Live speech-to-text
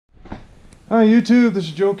Hi YouTube, this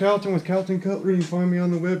is Joe Calton with Calton Cutlery. You can find me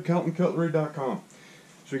on the web, caltoncutlery.com.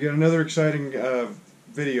 So we got another exciting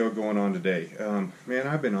video going on today. Man,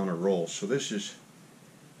 I've been on a roll. So this is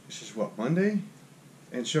what, Monday?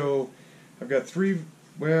 And so I've got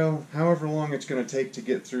however long it's going to take to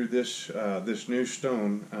get through this this new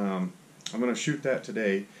stone. I'm going to shoot that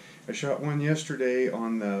today. I shot one yesterday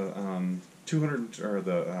on the 200 or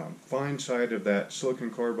the fine side of that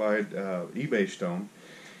silicon carbide eBay stone.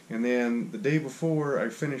 And then the day before I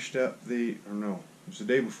finished up the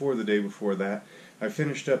day before that, I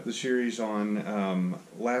finished up the series on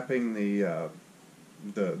lapping the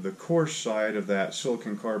coarse side of that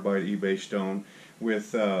silicon carbide eBay stone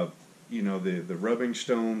with you know, the rubbing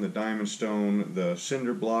stone, the diamond stone, the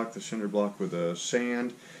cinder block with the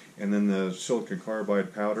sand, and then the silicon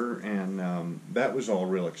carbide powder, and that was all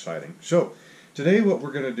real exciting. So today what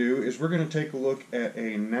we're going to do is we're going to take a look at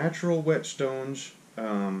a Natural Whetstones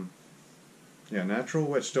Natural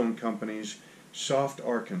Whetstone Company's Soft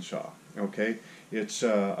Arkansas. Okay, it's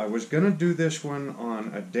I was gonna do this one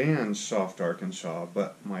on a Dan's Soft Arkansas,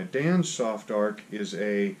 but my Dan's Soft Arc is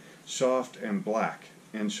a soft and black,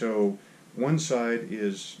 and so one side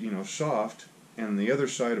is, you know, soft, and the other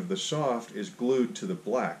side of the soft is glued to the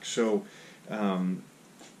black. So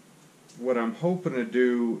what I'm hoping to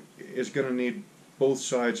do is going to need both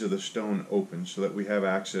sides of the stone open so that we have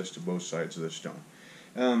access to both sides of the stone.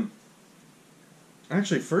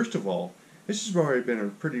 Actually, first of all, this has already been a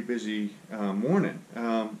pretty busy morning.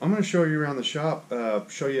 I'm going to show you around the shop,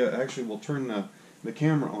 actually we'll turn the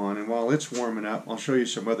camera on, and while it's warming up, I'll show you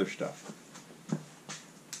some other stuff.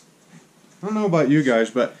 I don't know about you guys,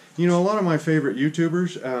 but you know, a lot of my favorite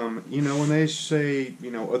YouTubers, you know, when they say,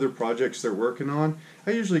 you know, other projects they're working on,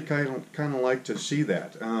 I usually kind of like to see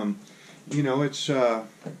that. You know, it's I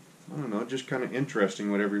don't know, just kind of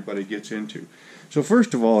interesting what everybody gets into. So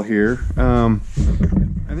first of all here, I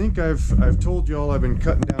think I've told you all I've been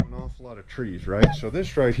cutting down an awful lot of trees, right? So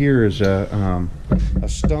this right here is a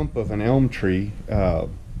stump of an elm tree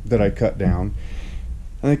that I cut down.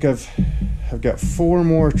 I think I've got 4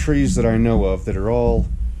 more trees that I know of that are all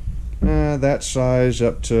that size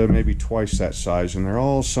up to maybe twice that size, and they're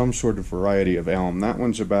all some sort of variety of elm. That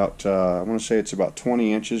one's about, I want to say it's about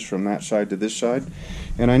 20 inches from that side to this side,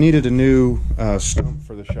 and I needed a new stump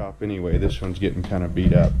for the shop anyway. This one's getting kind of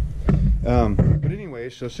beat up. But anyway,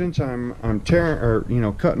 so since I'm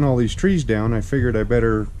cutting all these trees down, I figured I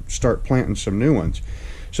better start planting some new ones.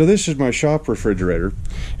 So this is my shop refrigerator.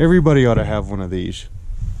 Everybody ought to have one of these.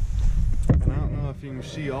 And I don't know if you can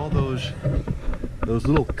see all those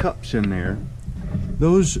little cups in there.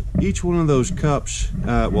 Each one of those cups,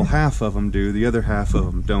 well, half of them do, the other half of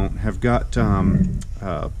them don't, have got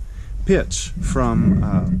pits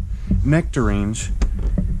from nectarines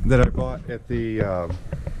that I bought at the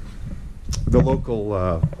local,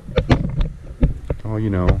 a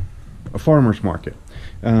farmer's market.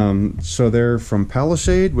 So they're from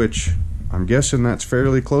Palisade, which I'm guessing that's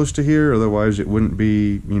fairly close to here, otherwise it wouldn't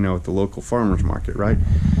be, you know, at the local farmer's market, right?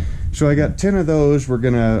 So I got 10 of those. We're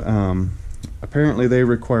gonna, apparently they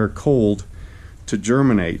require cold to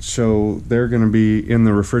germinate, so they're gonna be in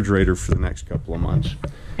the refrigerator for the next couple of months.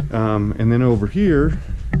 And then over here,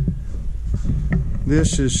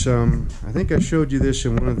 this is I think I showed you this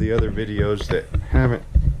in one of the other videos that haven't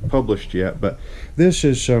published yet, but this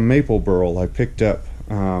is some maple burl I picked up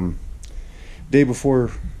day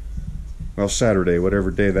before, well, Saturday, whatever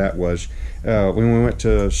day that was, when we went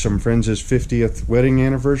to some friends' 50th wedding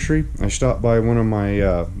anniversary. I stopped by one of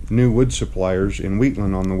my new wood suppliers in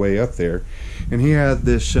Wheatland on the way up there, and he had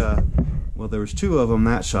this, well, there was 2 of them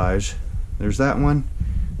that size. There's that one.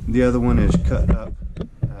 The other one is cut up.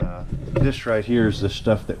 This right here is the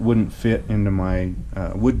stuff that wouldn't fit into my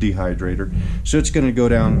wood dehydrator. So it's going to go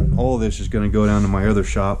down, all of this is going to go down to my other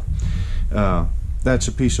shop. That's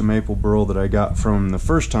a piece of maple burl that I got from the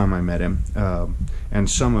first time I met him, and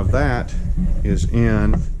some of that is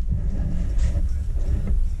in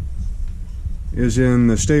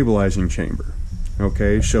the stabilizing chamber.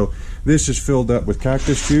 Okay, so this is filled up with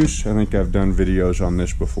cactus juice. I think I've done videos on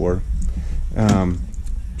this before.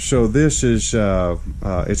 So this is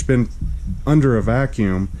it's been under a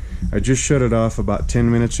vacuum. I just shut it off about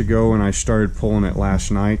 10 minutes ago, and I started pulling it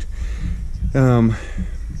last night.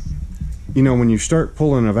 You know, when you start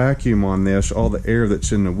pulling a vacuum on this, all the air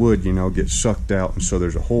that's in the wood, you know, gets sucked out, and so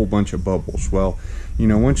there's a whole bunch of bubbles. Well, you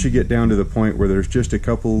know, once you get down to the point where there's just a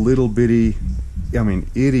couple little bitty, I mean,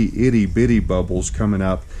 itty bitty bubbles coming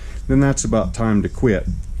up, then that's about time to quit.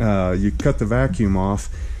 You cut the vacuum off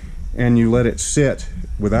and you let it sit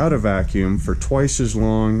without a vacuum for twice as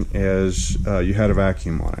long as you had a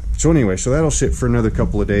vacuum on it. So anyway, so that'll sit for another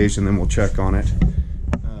couple of days and then we'll check on it.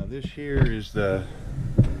 This here is the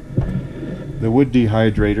wood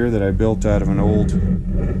dehydrator that I built out of an old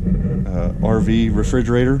RV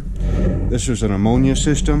refrigerator. This was an ammonia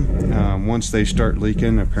system. Once they start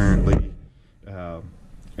leaking, apparently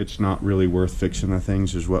it's not really worth fixing the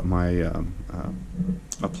things, is what my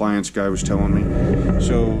appliance guy was telling me.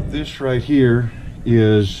 So this right here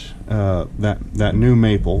is that new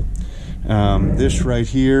maple. This right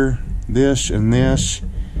here, this and this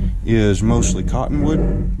is mostly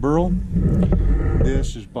cottonwood burl.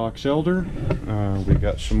 This is box elder. We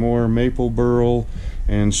got some more maple burl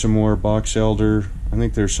and some more box elder. I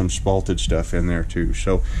think there's some spalted stuff in there too.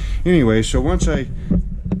 So anyway, so once I,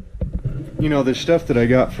 you know, the stuff that I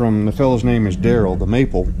got from, the fellow's name is Daryl, the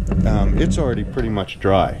maple, it's already pretty much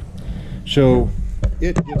dry. So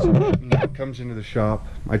it gets, you know, comes into the shop.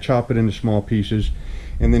 I chop it into small pieces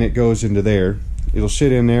and then it goes into there. It'll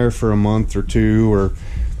sit in there for a month or two, or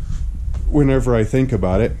whenever I think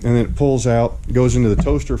about it, and then it pulls out, goes into the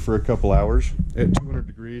toaster for a couple hours at 200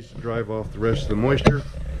 degrees to drive off the rest of the moisture,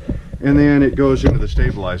 and then it goes into the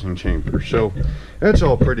stabilizing chamber. So that's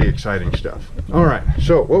all pretty exciting stuff. All right,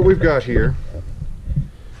 so what we've got here,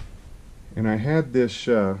 and I had this,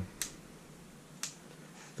 thought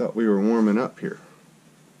we were warming up here.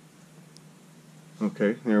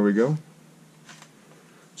 Okay, there we go.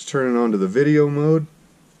 Let's turn it on to the video mode.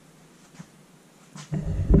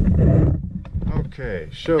 Okay,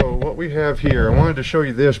 so what we have here, I wanted to show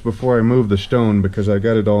you this before I move the stone because I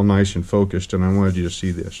got it all nice and focused and I wanted you to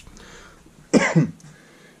see this. Where'd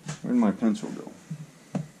my pencil go?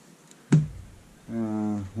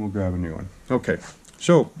 We'll grab a new one. Okay,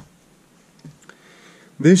 so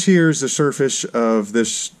this here is the surface of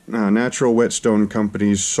this Natural Whetstone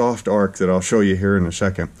Company's soft arc that I'll show you here in a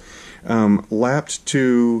second. Lapped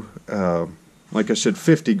to, like I said,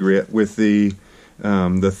 50 grit with the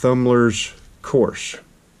Thumbler's coarse,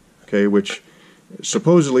 okay, which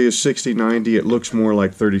supposedly is 60-90. It looks more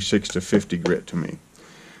like 36 to 50 grit to me.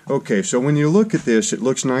 Okay, so when you look at this, it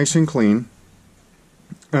looks nice and clean.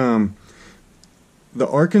 The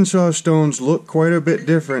Arkansas stones look quite a bit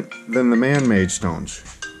different than the man-made stones.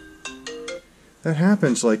 That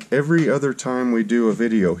happens like every other time we do a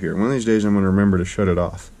video here. One of these days I'm going to remember to shut it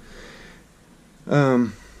off.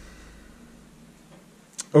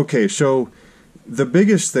 Okay, so the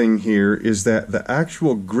biggest thing here is that the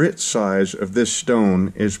actual grit size of this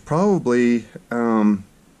stone is probably, you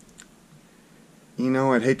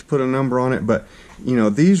know, I'd hate to put a number on it, but, you know,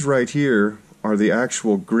 these right here are the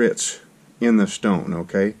actual grits in the stone,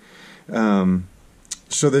 okay?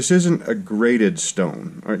 So this isn't a graded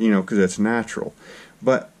stone, or, you know, because it's natural.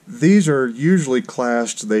 But these are usually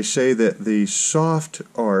classed, they say that the soft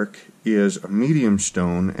arc is a medium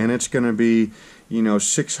stone, and it's going to be, you know,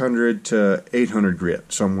 600 to 800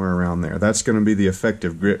 grit, somewhere around there. That's going to be the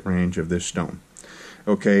effective grit range of this stone.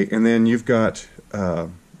 Okay, and then you've got,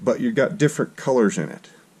 but you've got different colors in it,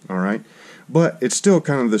 all right? But it's still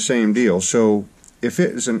kind of the same deal. So if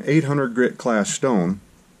it is an 800 grit class stone,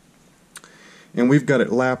 and we've got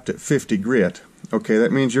it lapped at 50 grit, okay,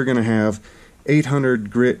 that means you're going to have 800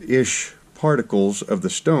 grit-ish particles of the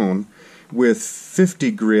stone with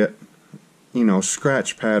 50 grit, you know,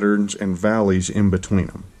 scratch patterns and valleys in between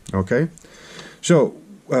them, okay? So,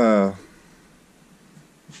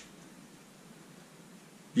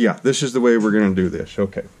 yeah, this is the way we're going to do this,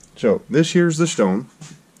 okay. So, this here's the stone.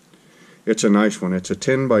 It's a nice one. It's a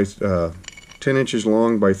 10 inches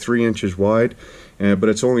long by 3 inches wide, but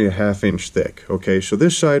it's only a ½ inch thick, okay? So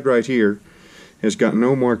this side right here has got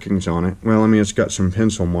no markings on it. Well, I mean, it's got some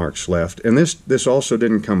pencil marks left. And this also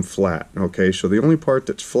didn't come flat, okay? So the only part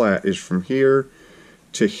that's flat is from here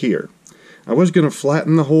to here. I was going to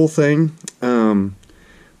flatten the whole thing,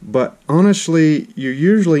 but honestly, you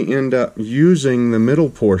usually end up using the middle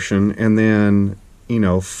portion and then, you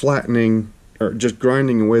know, flattening or just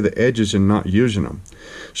grinding away the edges and not using them.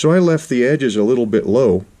 So I left the edges a little bit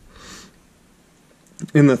low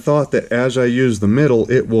in the thought that as I use the middle,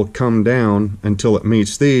 it will come down until it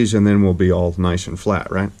meets these, and then we'll be all nice and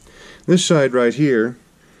flat, right? This side right here,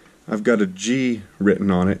 I've got a G written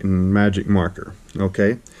on it in magic marker,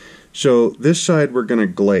 okay? So this side we're going to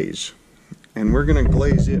glaze, and we're going to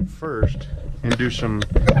glaze it first and do some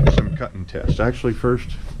cutting tests. Actually, first,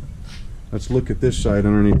 let's look at this side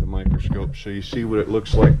underneath the microscope so you see what it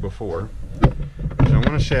looks like before. So I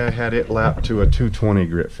want to say I had it lapped to a 220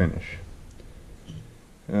 grit finish.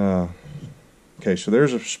 Okay, so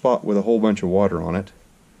there's a spot with a whole bunch of water on it.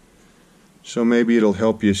 So maybe it'll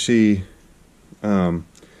help you see, you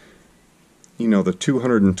you know, the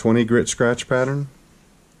 220 grit scratch pattern.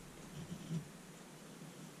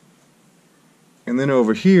 And then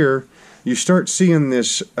over here, you start seeing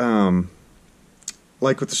this,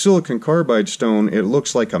 like with the silicon carbide stone, it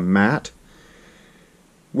looks like a mat.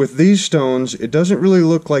 With these stones, it doesn't really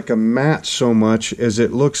look like a mat so much as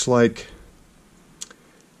it looks like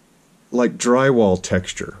drywall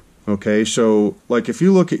texture. Okay, so like if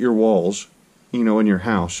you look at your walls, you know, in your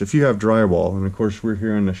house, if you have drywall, and of course we're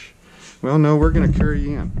here in the, well, no, we're going to carry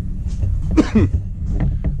you in.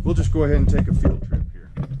 We'll just go ahead and take a field trip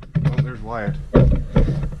here. Oh, there's Wyatt.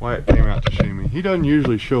 Wyatt came out to see me. He doesn't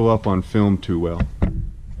usually show up on film too well.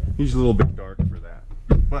 He's a little bit dark for that.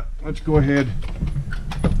 But let's go ahead.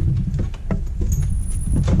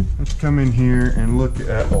 Let's come in here and look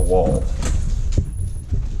at a wall.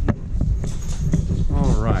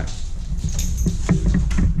 All right.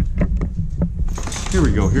 Here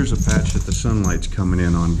we go. Here's a patch that the sunlight's coming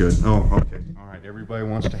in on good. Oh, okay. All right. Everybody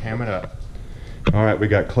wants to ham it up. All right. We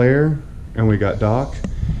got Claire, and we got Doc,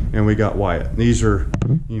 and we got Wyatt. These are,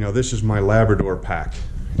 you know, this is my Labrador pack,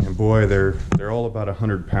 and boy, they're all about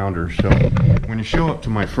 100-pounders. So when you show up to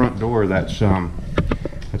my front door, that's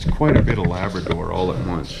quite a bit of Labrador all at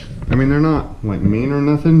once. I mean, they're not like mean or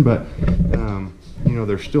nothing, but you know,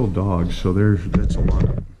 they're still dogs, so that's a lot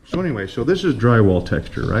of them. So anyway, so this is drywall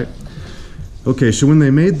texture, right? Okay, so when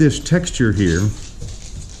they made this texture here,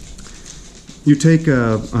 you take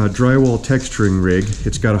a drywall texturing rig,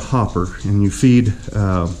 it's got a hopper, and you feed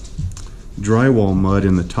drywall mud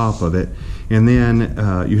in the top of it, and then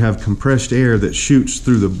you have compressed air that shoots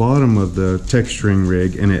through the bottom of the texturing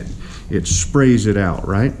rig, and it sprays it out,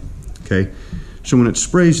 right? Okay, so when it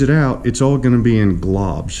sprays it out, it's all going to be in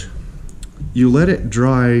globs. You let it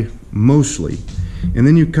dry mostly, and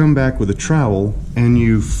then you come back with a trowel and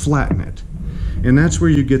you flatten it, and that's where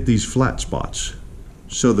you get these flat spots.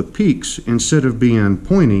 So the peaks, instead of being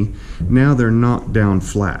pointy, now they're knocked down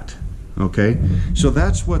flat. Okay, so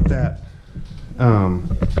that's what that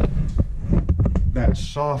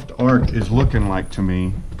soft arc is looking like to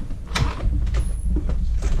me.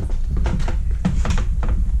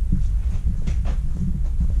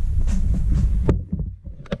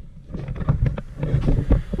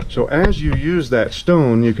 So as you use that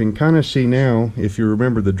stone, you can kind of see now, if you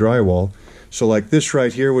remember the drywall, so like this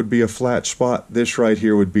right here would be a flat spot, this right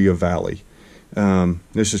here would be a valley.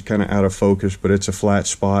 This is kind of out of focus, but it's a flat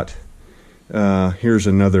spot. Here's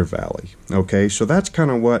another valley. Okay, so that's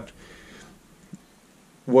kind of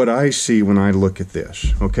what I see when I look at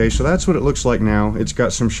this. Okay, so that's what it looks like now. It's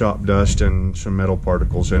got some shop dust and some metal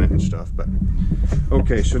particles in it and stuff. But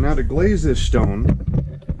okay, so now to glaze this stone,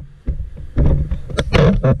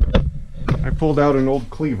 I pulled out an old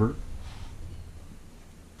cleaver,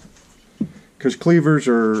 because cleavers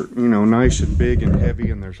are, you know, nice and big and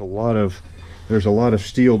heavy, and there's a lot of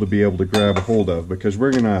steel to be able to grab a hold of, because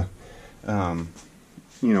we're gonna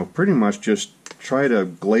you know, pretty much just try to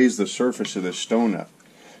glaze the surface of this stone up.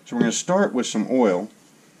 So we're going to start with some oil,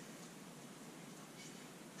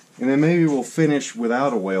 and then maybe we'll finish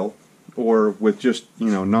without oil, or with just,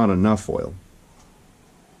 you know, not enough oil.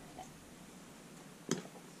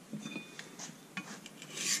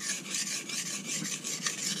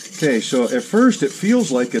 Okay, so at first it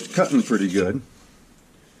feels like it's cutting pretty good.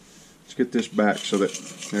 Let's get this back so that,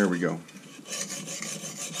 there we go.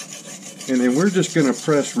 And then we're just going to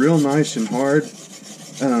press real nice and hard,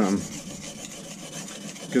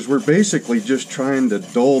 because we're basically just trying to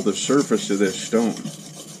dull the surface of this stone.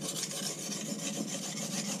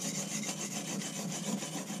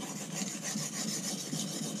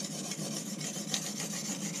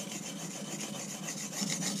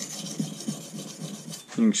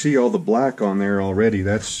 You can see all the black on there already.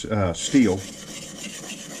 That's steel.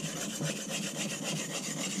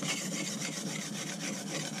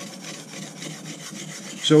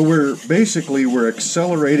 So we're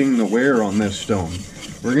accelerating the wear on this stone.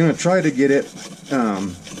 We're going to try to get it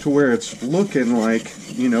to where it's looking like,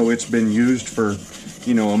 you know, it's been used for,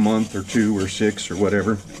 you know, a month or 2 or 6 or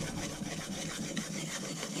whatever.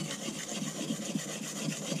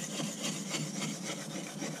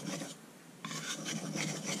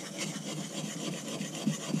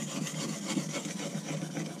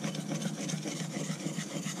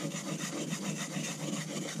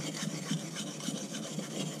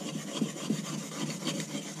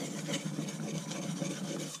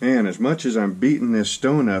 Man, as much as I'm beating this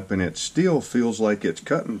stone up, and it still feels like it's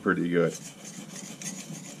cutting pretty good.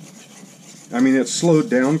 I mean, it's slowed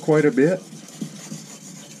down quite a bit,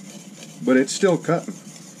 but it's still cutting.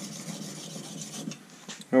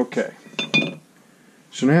 Okay.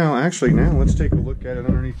 So now, actually now, let's take a look at it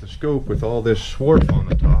underneath the scope with all this swarf on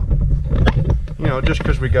the top. you know, just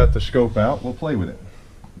because we got the scope out, we'll play with it.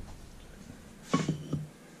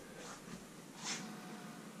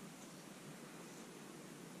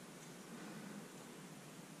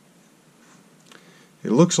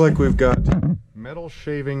 It looks like we've got metal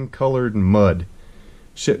shaving colored mud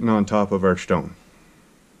sitting on top of our stone.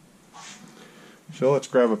 So let's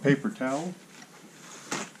grab a paper towel.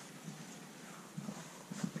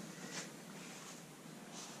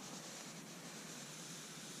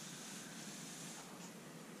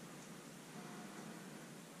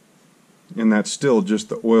 And that's still just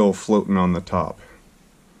the oil floating on the top.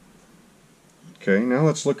 Okay, now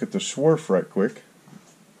let's look at the swarf right quick.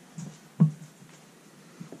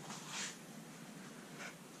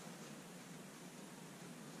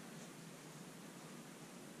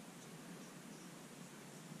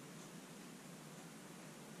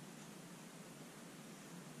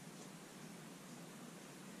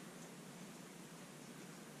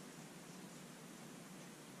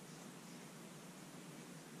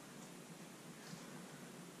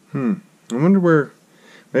 I wonder where.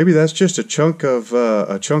 Maybe that's just a chunk of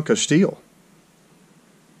steel.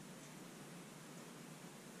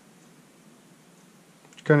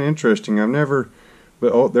 It's kind of interesting. I've never.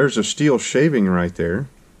 But oh, there's a steel shaving right there.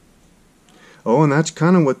 Oh, and that's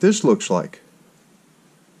kind of what this looks like.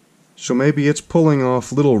 So maybe it's pulling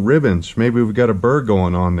off little ribbons. Maybe we've got a burr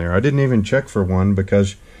going on there. I didn't even check for one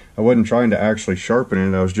because I wasn't trying to actually sharpen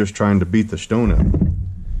it. I was just trying to beat the stone up.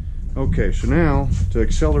 Okay, so now to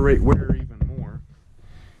accelerate wear even more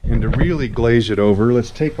and to really glaze it over,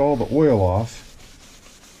 let's take all the oil off.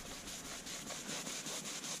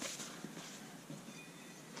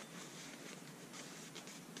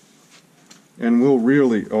 And we'll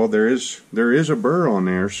really, oh, there is a burr on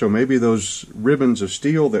there, so maybe those ribbons of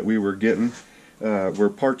steel that we were getting were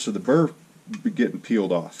parts of the burr getting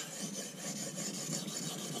peeled off.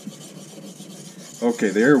 Okay,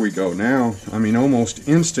 there we go. Now, I mean, almost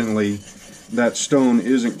instantly, that stone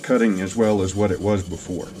isn't cutting as well as what it was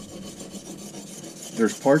before.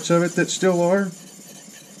 There's parts of it that still are.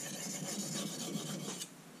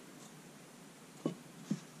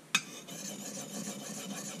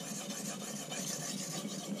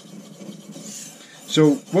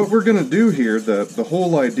 So what we're going to do here, the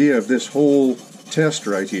whole idea of this whole test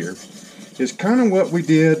right here, is kind of what we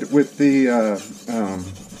did with the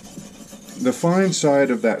fine side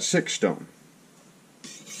of that 6 stone.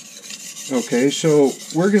 Okay, so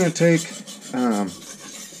we're going to take,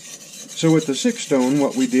 so with the 6 stone,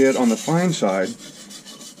 what we did on the fine side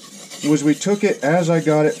was we took it as I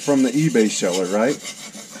got it from the eBay seller, right?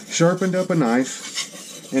 Sharpened up a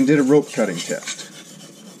knife and did a rope cutting test.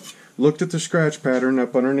 Looked at the scratch pattern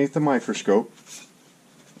up underneath the microscope,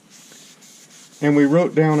 and we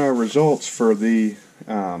wrote down our results for the,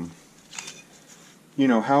 you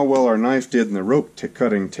know, how well our knife did in the rope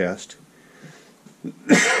cutting test.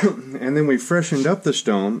 And then we freshened up the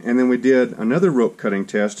stone, and then we did another rope cutting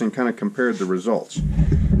test and kind of compared the results.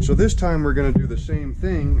 So this time we're going to do the same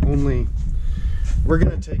thing, only we're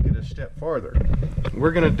going to take it a step farther.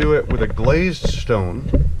 We're going to do it with a glazed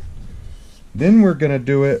stone. Then we're going to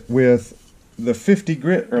do it with the 50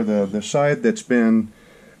 grit, or the side that's been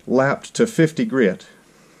lapped to 50 grit.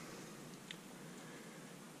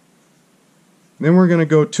 Then we're going to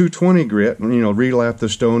go 220 grit, you know, relap the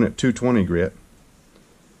stone at 220 grit.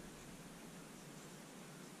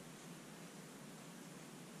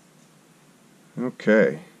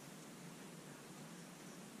 Okay.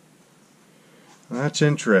 That's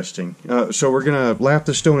interesting. So we're going to lap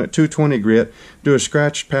the stone at 220 grit, do a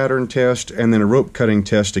scratch pattern test, and then a rope cutting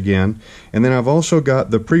test again. And then I've also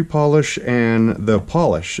got the pre-polish and the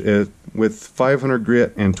polish with 500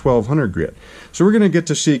 grit and 1200 grit. So we're going to get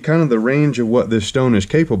to see kind of the range of what this stone is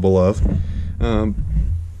capable of,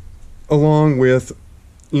 along with,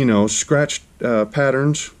 you know, scratch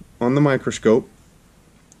patterns on the microscope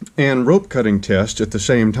and rope cutting test at the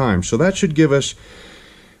same time. So that should give us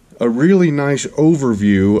a really nice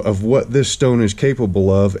overview of what this stone is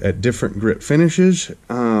capable of at different grit finishes,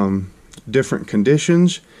 different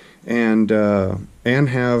conditions, and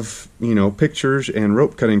have, you know, pictures and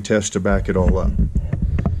rope cutting tests to back it all up.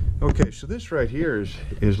 Okay, so this right here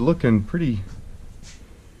is looking pretty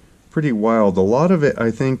wild. A lot of it,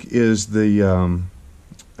 I think, is the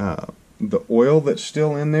oil that's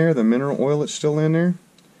still in there, the mineral oil that's still in there.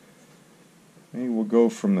 Maybe we'll go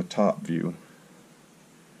from the top view.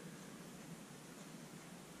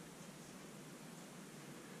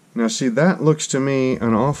 Now see, that looks to me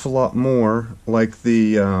an awful lot more like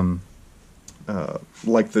the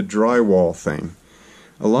drywall thing.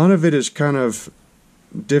 A lot of it is kind of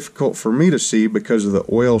difficult for me to see because of the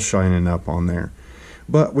oil shining up on there.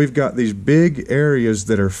 But we've got these big areas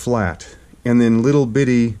that are flat, and then little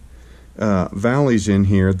bitty valleys in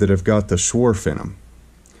here that have got the swarf in them,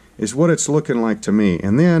 is what it's looking like to me.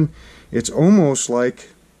 And then it's almost like,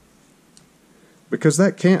 because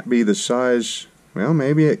that can't be the size, well,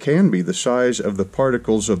 maybe it can be the size of the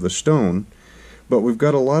particles of the stone, but we've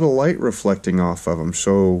got a lot of light reflecting off of them.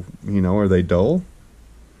 So, you know, are they dull?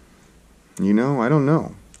 You know, I don't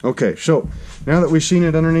know. Okay, so now that we've seen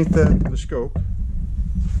it underneath the scope,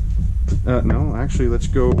 no, actually, let's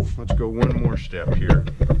go one more step here.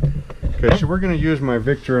 Okay, so we're going to use my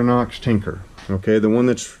Victorinox Tinker. Okay, the one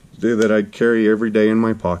that I carry every day in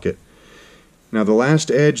my pocket. Now, the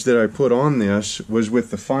last edge that I put on this was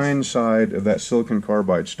with the fine side of that silicon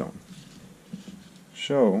carbide stone.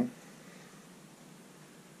 So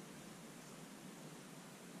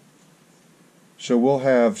we'll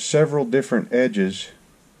have several different edges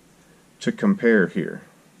to compare here.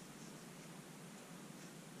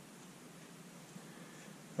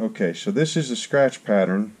 Okay, so this is a scratch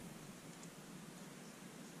pattern,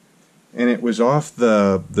 and it was off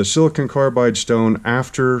the silicon carbide stone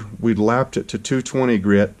after we'd lapped it to 220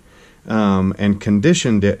 grit and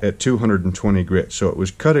conditioned it at 220 grit. So it was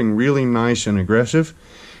cutting really nice and aggressive,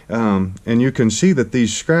 and you can see that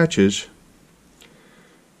these scratches,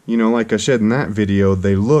 you know, like I said in that video,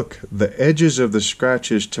 the edges of the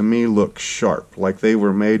scratches to me look sharp, like they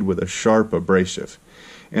were made with a sharp abrasive.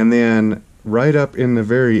 And then right up in the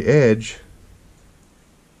very edge,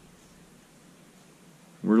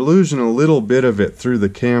 we're losing a little bit of it through the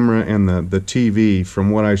camera and the TV from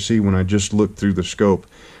what I see when I just look through the scope.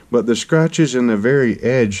 But the scratches in the very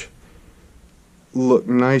edge look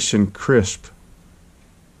nice and crisp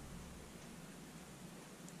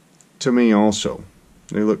to me also.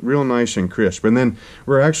 They look real nice and crisp. And then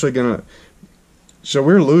we're actually gonna, so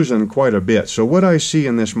we're losing quite a bit. So what I see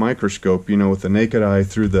in this microscope, you know, with the naked eye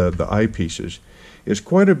through the eyepieces, is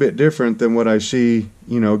quite a bit different than what I see,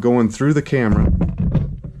 you know, going through the camera.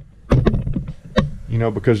 You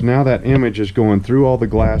know, because now that image is going through all the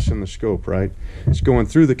glass in the scope, right? It's going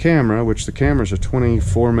through the camera, which the camera's a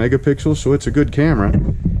 24 megapixels, so it's a good camera.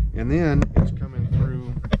 And then it's coming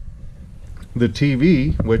through the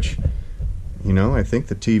TV, which, you know, I think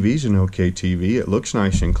the TV's an okay TV. It looks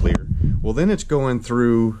nice and clear. Well, then it's going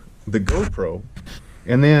through the GoPro,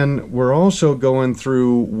 and then we're also going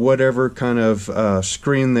through whatever kind of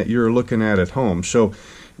screen that you're looking at home. So,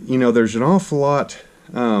 you know, there's an awful lot.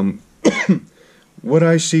 What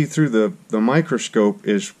I see through the microscope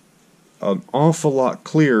is an awful lot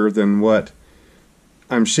clearer than what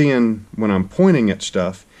I'm seeing when I'm pointing at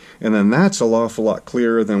stuff, and then that's an awful lot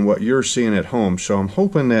clearer than what you're seeing at home. So I'm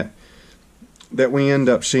hoping that we end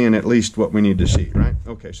up seeing at least what we need to see, right?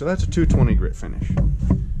 Okay, so that's a 220 grit finish.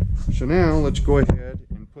 So now let's go ahead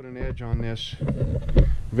and put an edge on this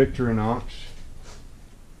Victorinox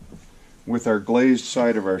with our glazed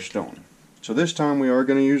side of our stone. So this time we are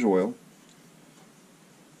going to use oil.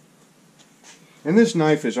 And this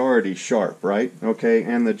knife is already sharp, right? Okay,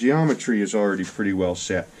 and the geometry is already pretty well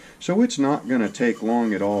set. So it's not going to take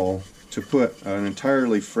long at all to put an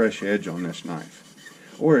entirely fresh edge on this knife.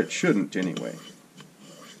 Or it shouldn't anyway.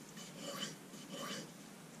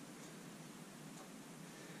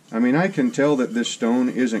 I mean, I can tell that this stone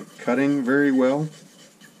isn't cutting very well.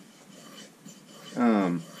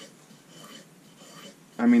 I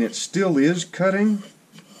mean, it still is cutting.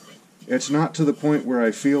 It's not to the point where I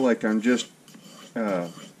feel like I'm just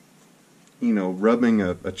you know, rubbing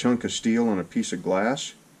a chunk of steel on a piece of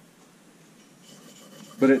glass.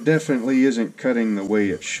 But it definitely isn't cutting the way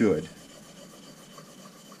it should.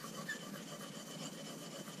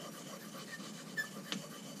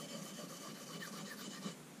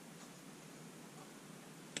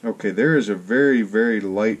 Okay, there is a very, very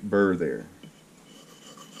light burr there.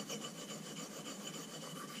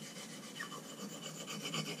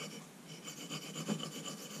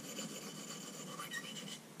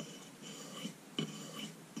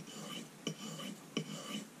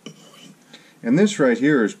 And this right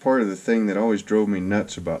here is part of the thing that always drove me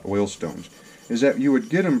nuts about oil stones, is that you would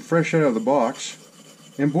get them fresh out of the box,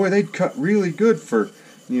 and boy, they'd cut really good for,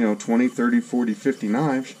 you know, 20, 30, 40, 50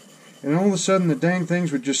 knives, and all of a sudden the dang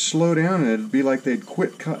things would just slow down and it'd be like they'd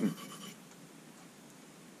quit cutting.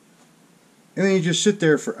 And then you just sit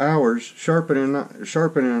there for hours sharpening,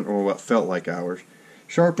 or what felt like hours,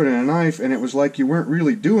 sharpening a knife, and it was like you weren't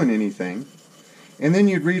really doing anything. And then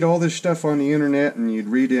you'd read all this stuff on the internet, and you'd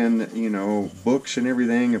read in, you know, books and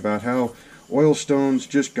everything about how oil stones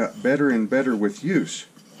just got better and better with use.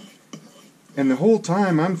 And the whole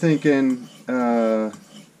time I'm thinking,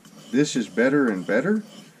 this is better and better.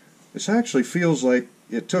 This actually feels like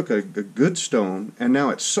it took a good stone and now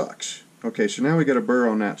it sucks. Okay, so now we got a burr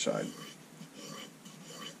on that side.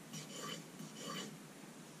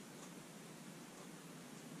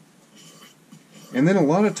 And then a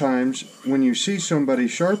lot of times when you see somebody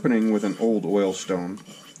sharpening with an old oil stone,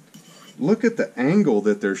 look at the angle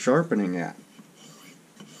that they're sharpening at.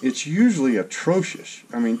 It's usually atrocious.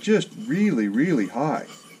 I mean, just really, really high.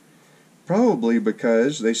 Probably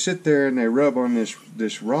because they sit there and they rub on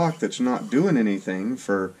this rock that's not doing anything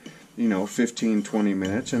for, 15, 20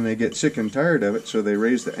 minutes, and they get sick and tired of it, so they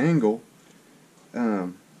raise the angle.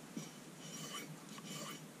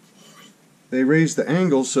 They raise the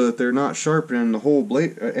angle so that they're not sharpening the whole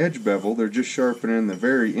blade, edge bevel, they're just sharpening the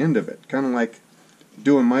very end of it. Kind of like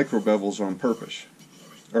doing micro bevels on purpose.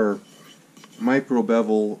 Or micro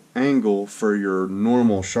bevel angle for your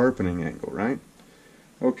normal sharpening angle, right?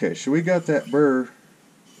 Okay, so we got that burr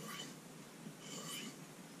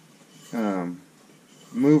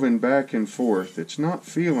moving back and forth. It's not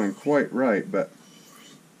feeling quite right, but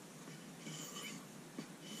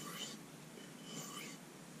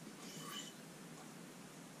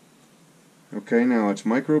okay, now it's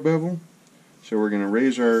micro bevel, so we're going to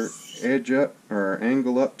raise our edge up, or our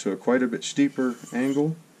angle up to quite a bit steeper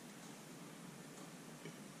angle.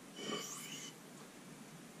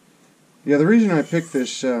 Yeah, the reason I picked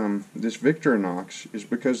this this Victorinox is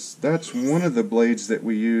because that's one of the blades that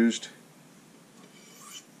we used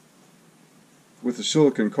with the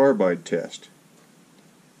silicon carbide test.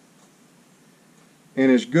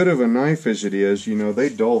 And as good of a knife as it is, they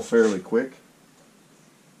dull fairly quick,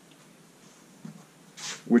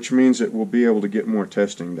 which means that we'll be able to get more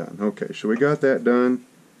testing done. Okay, so we got that done.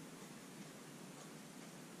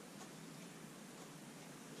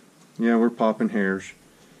 Yeah, we're popping hairs.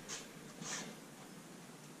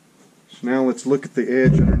 So now let's look at the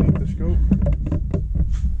edge underneath the scope.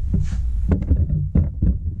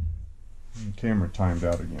 Camera timed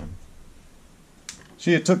out again.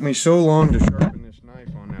 See, it took me so long to sharpen this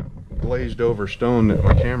knife on that glazed over stone that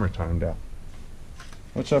my camera timed out.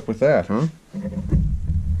 What's up with that, huh?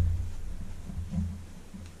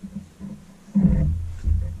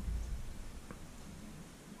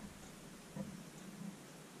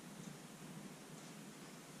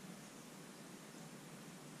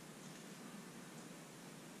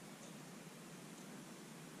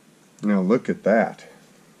 Now look at that.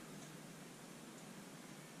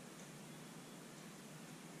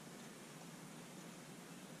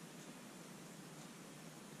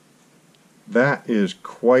 That is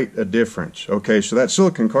quite a difference. Okay, so that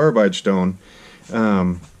silicon carbide stone,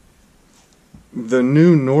 the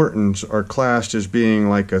new Nortons are classed as being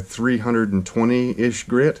like a 320-ish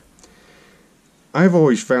grit. I've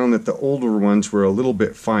always found that the older ones were a little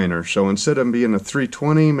bit finer, so instead of being a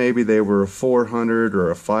 320, maybe they were a 400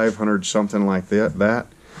 or a 500, something like that.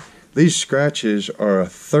 These scratches are a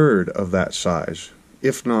third of that size,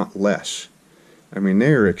 if not less. I mean,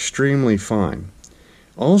 they are extremely fine.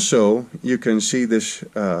 Also, you can see this, is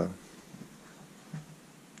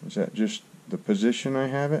that just the position I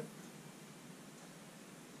have it?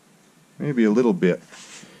 Maybe a little bit.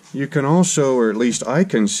 You can also, or at least I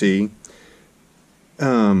can see,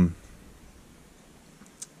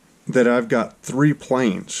 that I've got 3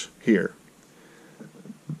 planes here.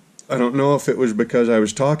 I don't know if it was because I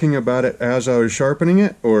was talking about it as I was sharpening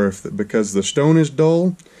it, or if because the stone is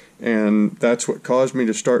dull and that's what caused me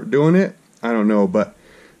to start doing it. I don't know, but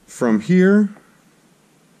from here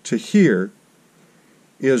to here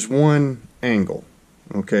is one angle,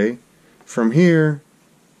 okay? From here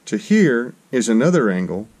to here is another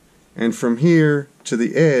angle, and from here to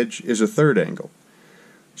the edge is a third angle.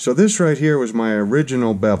 So this right here was my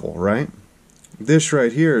original bevel, right? This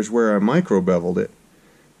right here is where I micro beveled it.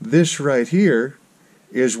 This right here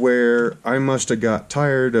is where I must have got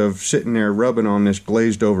tired of sitting there rubbing on this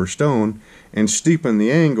glazed over stone and steeping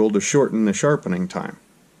the angle to shorten the sharpening time.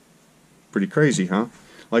 Pretty crazy, huh?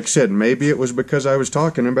 Like I said, maybe it was because I was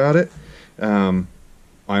talking about it. I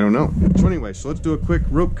don't know. So anyway, so let's do a quick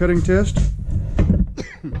rope cutting test.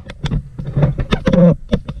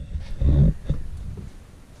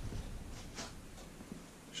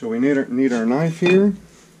 So we need our knife here.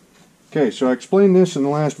 Okay, so I explained this in the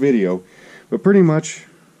last video, but pretty much,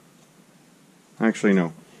 actually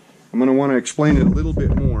no, I'm going to want to explain it a little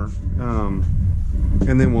bit more,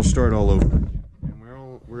 and then we'll start all over. And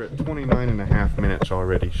we're at 29.5 minutes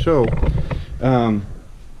already. So,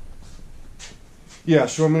 yeah,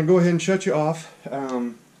 so I'm going to go ahead and shut you off.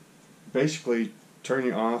 Basically, turn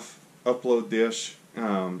you off, upload this,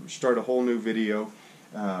 start a whole new video.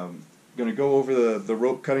 Going to go over the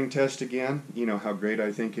rope cutting test again, you know how great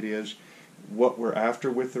I think it is. what we're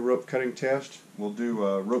after with the rope cutting test. We'll do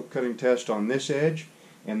a rope cutting test on this edge,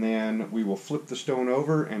 and then we will flip the stone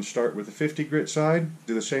over and start with the 50 grit side,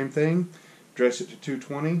 do the same thing, dress it to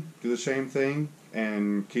 220, do the same thing,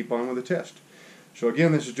 and keep on with the test. So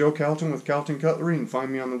again, this is Joe Calton with Calton Cutlery. You can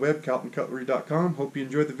find me on the web, caltoncutlery.com. Hope you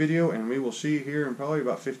enjoyed the video, and we will see you here in probably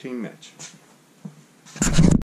about 15 minutes.